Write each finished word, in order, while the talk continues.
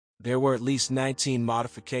There were at least 19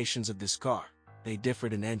 modifications of this car. They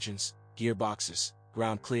differed in engines, gearboxes,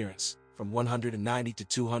 ground clearance, from 190 to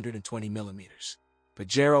 220 millimeters.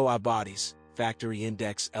 Pajero I bodies, factory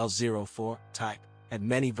index L04 type, had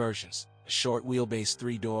many versions: a short wheelbase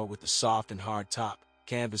 3-door with a soft and hard top,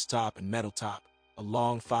 canvas top and metal top, a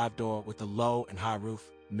long 5-door with a low and high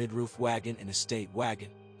roof, mid-roof wagon and estate wagon,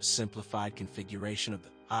 a simplified configuration of the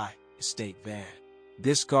I estate van.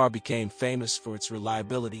 This car became famous for its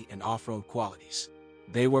reliability and off-road qualities.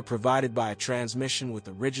 They were provided by a transmission with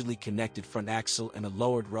a rigidly connected front axle and a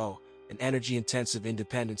lowered row, an energy-intensive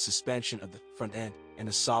independent suspension of the front end, and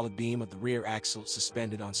a solid beam of the rear axle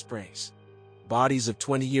suspended on springs. Bodies of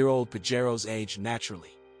 20-year-old Pajeros age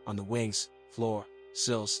naturally. On the wings, floor,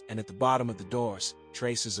 sills, and at the bottom of the doors,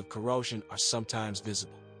 traces of corrosion are sometimes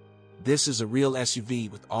visible. This is a real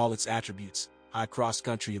SUV with all its attributes: high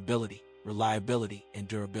cross-country ability, reliability, and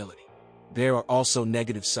durability. There are also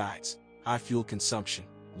negative sides: high fuel consumption,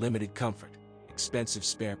 limited comfort, expensive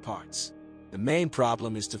spare parts. The main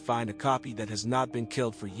problem is to find a copy that has not been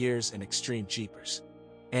killed for years and extreme cheapers.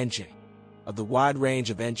 Engine. Of the wide range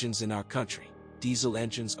of engines in our country, diesel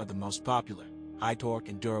engines are the most popular, high torque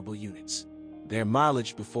and durable units. Their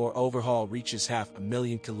mileage before overhaul reaches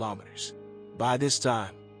 500,000 kilometers. By this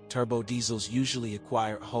time, turbo diesels usually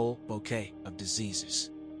acquire a whole bouquet of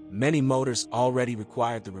diseases. Many motors already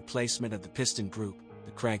required the replacement of the piston group,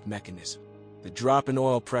 the crank mechanism. The drop in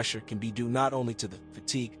oil pressure can be due not only to the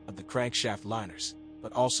fatigue of the crankshaft liners,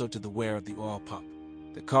 but also to the wear of the oil pump.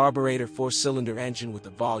 The carburetor 4-cylinder engine with a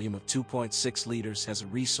volume of 2.6 liters has a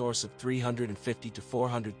resource of 350 to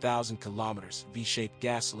 400,000 kilometers. V-shaped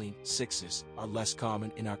gasoline 6s are less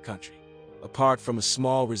common in our country. Apart from a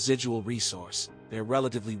small residual resource, their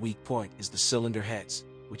relatively weak point is the cylinder heads,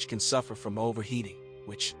 which can suffer from overheating,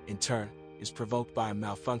 which, in turn, is provoked by a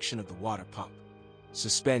malfunction of the water pump.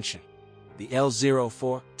 Suspension. The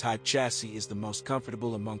L04 type chassis is the most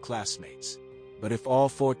comfortable among classmates. But if all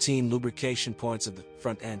 14 lubrication points of the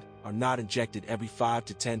front end are not injected every 5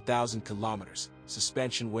 to 10,000 kilometers,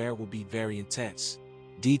 suspension wear will be very intense.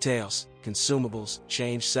 Details, consumables,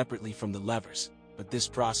 change separately from the levers, but this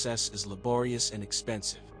process is laborious and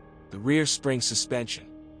expensive. The rear spring suspension,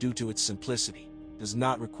 due to its simplicity, does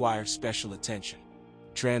not require special attention.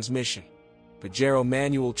 Transmission. Pajero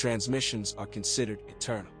manual transmissions are considered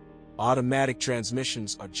eternal. Automatic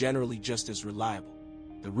transmissions are generally just as reliable.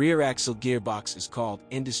 The rear axle gearbox is called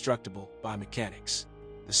indestructible by mechanics.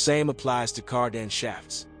 The same applies to cardan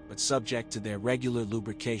shafts, but subject to their regular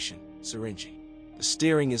lubrication, syringing. The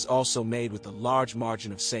steering is also made with a large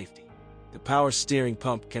margin of safety. The power steering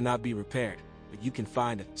pump cannot be repaired, but you can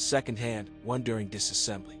find a second-hand one during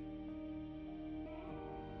disassembly.